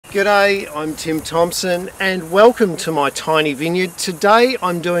G'day, I'm Tim Thompson and welcome to my tiny vineyard. Today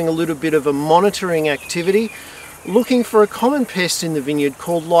I'm doing a little bit of a monitoring activity looking for a common pest in the vineyard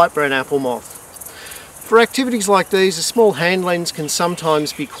called light brown apple moth. For activities like these, a small hand lens can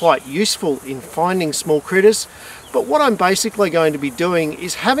sometimes be quite useful in finding small critters, but what I'm basically going to be doing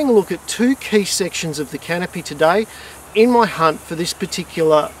is having a look at two key sections of the canopy today in my hunt for this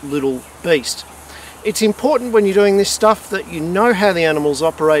particular little beast. It's important when you're doing this stuff that you know how the animals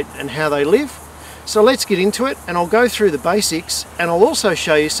operate and how they live. So let's get into it, and I'll go through the basics, and I'll also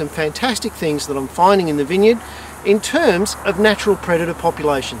show you some fantastic things that I'm finding in the vineyard in terms of natural predator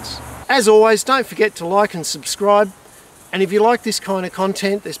populations. As always, don't forget to like and subscribe, and if you like this kind of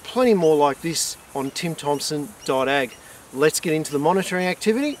content, there's plenty more like this on timthompson.ag. Let's get into the monitoring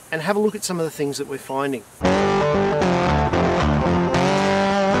activity and have a look at some of the things that we're finding.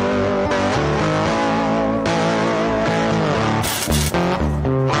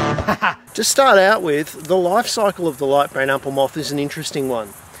 To start out with, the life cycle of the light brown apple moth is an interesting one.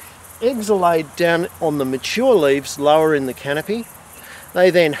 Eggs are laid down on the mature leaves lower in the canopy. They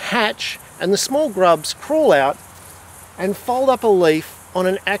then hatch and the small grubs crawl out and fold up a leaf on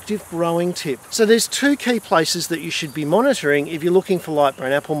an active growing tip. So there's two key places that you should be monitoring if you're looking for light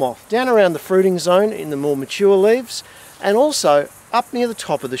brown apple moth. Down around the fruiting zone in the more mature leaves, and also up near the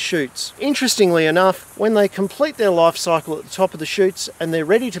top of the shoots. Interestingly enough, when they complete their life cycle at the top of the shoots and they're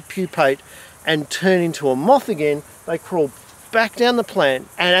ready to pupate and turn into a moth again, they crawl back down the plant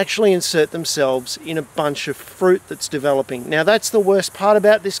and actually insert themselves in a bunch of fruit that's developing. Now that's the worst part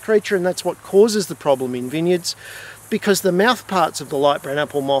about this creature, and that's what causes the problem in vineyards, because the mouth parts of the light brown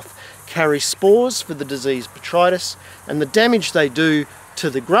apple moth carry spores for the disease botrytis, and the damage they do to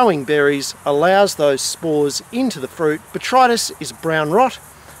the growing berries allows those spores into the fruit. Botrytis is brown rot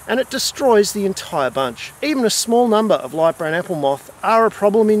and it destroys the entire bunch. Even a small number of light brown apple moth are a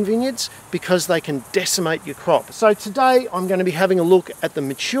problem in vineyards because they can decimate your crop. So today I'm going to be having a look at the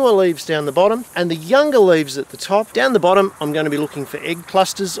mature leaves down the bottom and the younger leaves at the top. Down the bottom I'm going to be looking for egg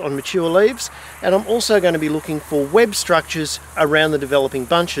clusters on mature leaves, and I'm also going to be looking for web structures around the developing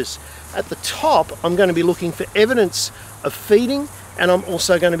bunches. At the top I'm going to be looking for evidence of feeding, and I'm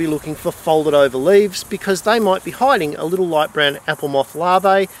also going to be looking for folded over leaves because they might be hiding a little light brown apple moth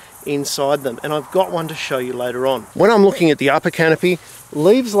larvae inside them, and I've got one to show you later on. When I'm looking at the upper canopy,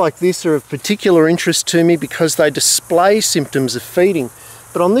 leaves like this are of particular interest to me because they display symptoms of feeding.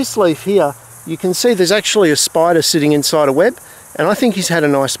 But on this leaf here, you can see there's actually a spider sitting inside a web, and I think he's had a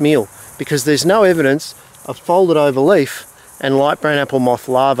nice meal because there's no evidence of folded over leaf and light brown apple moth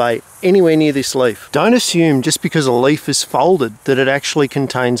larvae anywhere near this leaf. Don't assume just because a leaf is folded that it actually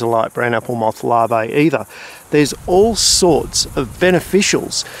contains a light brown apple moth larvae either. There's all sorts of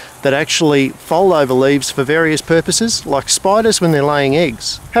beneficials that actually fold over leaves for various purposes, like spiders when they're laying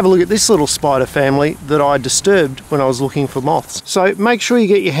eggs. Have a look at this little spider family that I disturbed when I was looking for moths. So make sure you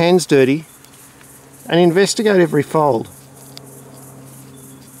get your hands dirty and investigate every fold.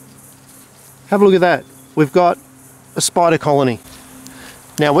 Have a look at that. We've got a spider colony.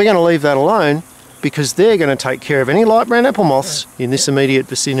 Now we're going to leave that alone because they're going to take care of any light brown apple moths in this immediate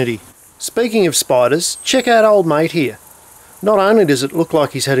vicinity. Speaking of spiders, check out old mate here. Not only does it look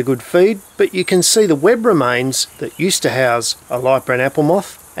like he's had a good feed, but you can see the web remains that used to house a light brown apple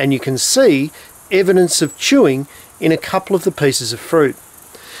moth, and you can see evidence of chewing in a couple of the pieces of fruit.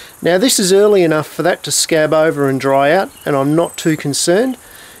 Now this is early enough for that to scab over and dry out, and I'm not too concerned.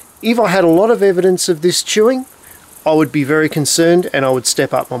 If I had a lot of evidence of this chewing, I would be very concerned and I would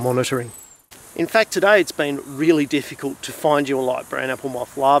step up my monitoring. In fact, today it's been really difficult to find your light brown apple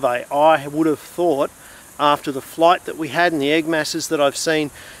moth larvae. I would have thought after the flight that we had and the egg masses that I've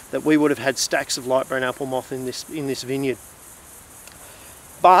seen that we would have had stacks of light brown apple moth in this vineyard.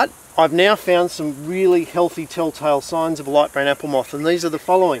 But I've now found some really healthy telltale signs of a light brown apple moth, and these are the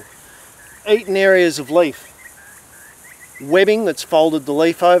following. Eaten areas of leaf, webbing that's folded the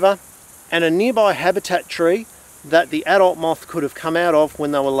leaf over, and a nearby habitat tree that the adult moth could have come out of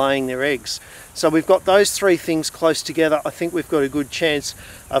when they were laying their eggs. So we've got those three things close together. I think we've got a good chance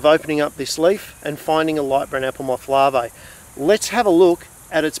of opening up this leaf and finding a light brown apple moth larvae. Let's have a look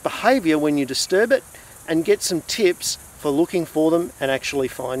at its behaviour when you disturb it and get some tips for looking for them and actually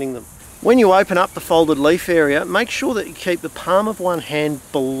finding them. When you open up the folded leaf area, make sure that you keep the palm of one hand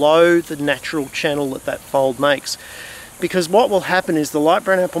below the natural channel that fold makes. Because what will happen is the light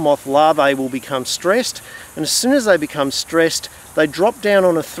brown apple moth larvae will become stressed, and as soon as they become stressed, they drop down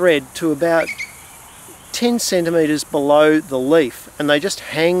on a thread to about 10 centimeters below the leaf, and they just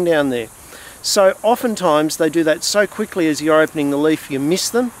hang down there. So oftentimes they do that so quickly as you're opening the leaf you miss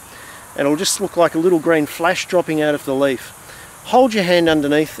them, and it'll just look like a little green flash dropping out of the leaf. hold your hand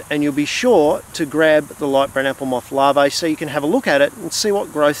underneath and you'll be sure to grab the light brown apple moth larvae so you can have a look at it and see what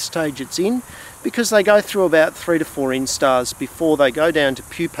growth stage it's in, because they go through about 3 to 4 instars before they go down to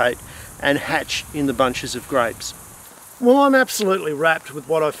pupate and hatch in the bunches of grapes. Well, I'm absolutely wrapped with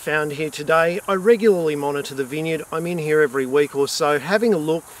what I've found here today. I regularly monitor the vineyard. I'm in here every week or so having a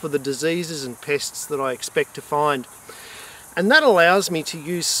look for the diseases and pests that I expect to find. And that allows me to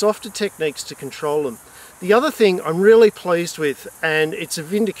use softer techniques to control them. The other thing I'm really pleased with, and it's a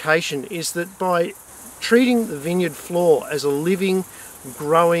vindication, is that by treating the vineyard floor as a living,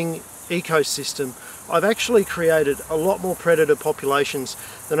 growing ecosystem, I've actually created a lot more predator populations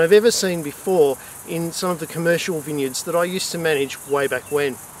than I've ever seen before in some of the commercial vineyards that I used to manage way back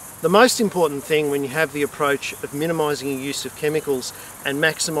when. The most important thing when you have the approach of minimising your use of chemicals and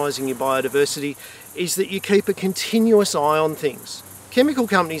maximising your biodiversity is that you keep a continuous eye on things. Chemical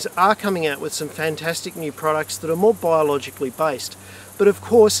companies are coming out with some fantastic new products that are more biologically based, but of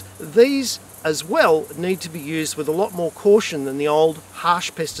course these as well need to be used with a lot more caution than the old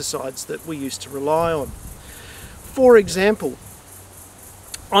harsh pesticides that we used to rely on. For example,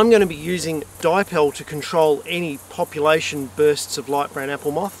 I'm going to be using Dipel to control any population bursts of light brown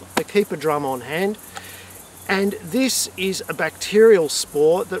apple moth. I keep a drum on hand, and this is a bacterial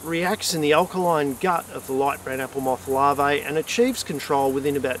spore that reacts in the alkaline gut of the light brown apple moth larvae and achieves control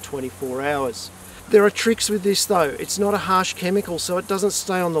within about 24 hours. There are tricks with this though. It's not a harsh chemical, so it doesn't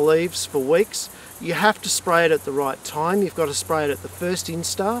stay on the leaves for weeks. You have to spray it at the right time. You've got to spray it at the first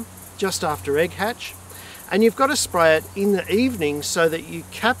instar, just after egg hatch. And you've got to spray it in the evening so that you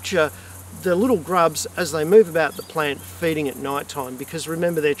capture the little grubs as they move about the plant feeding at night time, because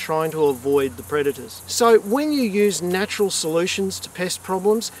remember, they're trying to avoid the predators. So when you use natural solutions to pest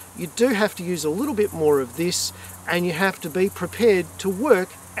problems, you do have to use a little bit more of this, and you have to be prepared to work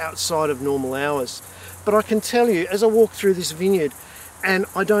outside of normal hours. But I can tell you, as I walk through this vineyard and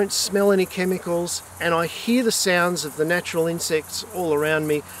I don't smell any chemicals and I hear the sounds of the natural insects all around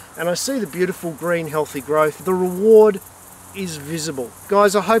me and I see the beautiful green healthy growth, the reward is visible.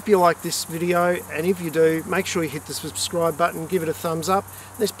 Guys, I hope you like this video, and if you do, make sure you hit the subscribe button, give it a thumbs up.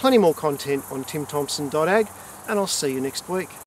 There's plenty more content on timthompson.ag, and I'll see you next week.